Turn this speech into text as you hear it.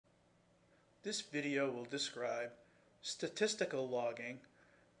This video will describe statistical logging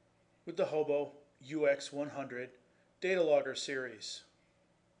with the HOBO UX100 data logger series.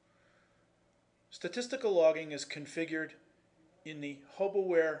 Statistical logging is configured in the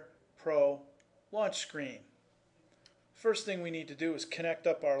HOBOware Pro launch screen. First thing we need to do is connect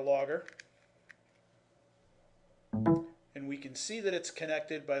up our logger, and we can see that it's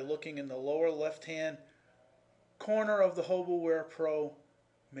connected by looking in the lower left hand corner of the HOBOware Pro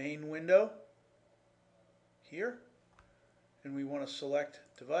main window here, and we want to select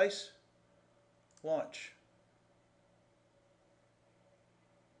Device, Launch.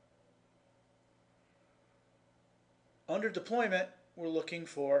 Under Deployment, we're looking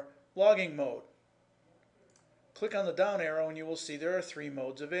for Logging Mode. Click on the down arrow and you will see there are three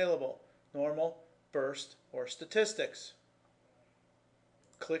modes available: Normal, Burst, or Statistics.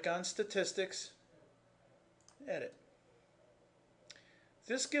 Click on Statistics, Edit.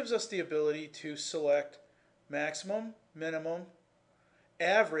 This gives us the ability to select maximum, minimum,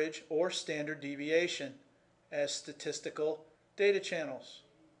 average, or standard deviation as statistical data channels.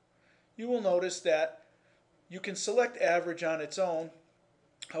 You will notice that you can select average on its own.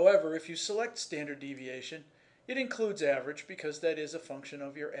 However, if you select standard deviation, it includes average because that is a function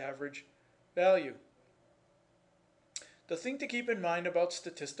of your average value. The thing to keep in mind about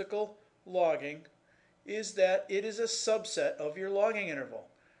statistical logging is that it is a subset of your logging interval,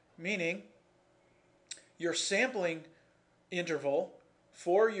 meaning your sampling interval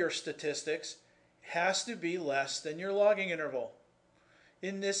for your statistics has to be less than your logging interval.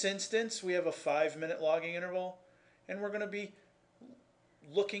 In this instance, we have a 5-minute logging interval, and we're going to be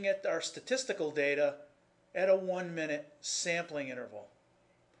looking at our statistical data at a 1-minute sampling interval.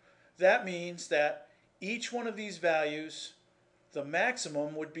 That means that each one of these values, the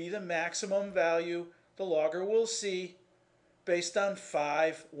maximum would be the maximum value the logger will see based on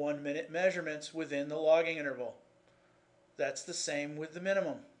 5 1-minute measurements within the logging interval. That's the same with the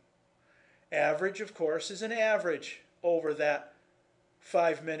minimum. Average, of course, is an average over that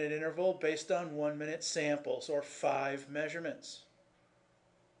 5-minute interval based on 1-minute samples or 5 measurements.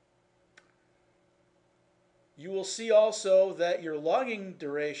 You will see also that your logging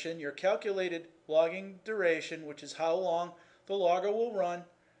duration, your calculated logging duration, which is how long the logger will run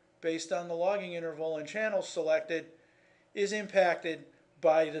based on the logging interval and channels selected, is impacted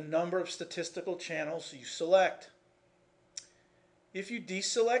by the number of statistical channels you select. If you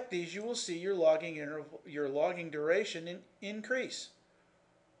deselect these, you will see your logging duration increase.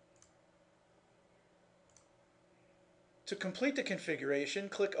 To complete the configuration,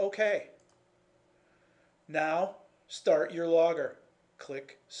 click OK. Now start your logger.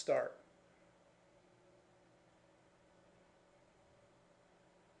 Click Start.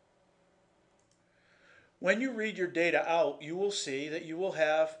 When you read your data out, you will see that you will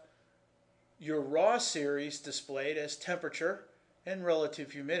have your raw series displayed as temperature and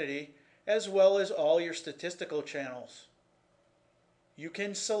relative humidity, as well as all your statistical channels. You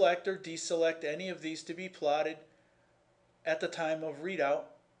can select or deselect any of these to be plotted at the time of readout,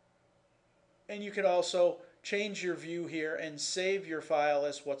 and you can also change your view here and save your file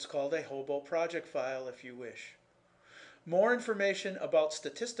as what's called a HOBO project file if you wish. More information about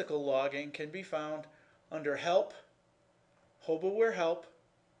statistical logging can be found under Help, HOBOware Help,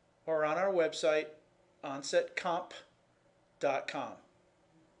 or on our website, onsetcomp.com.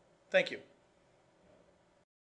 Thank you.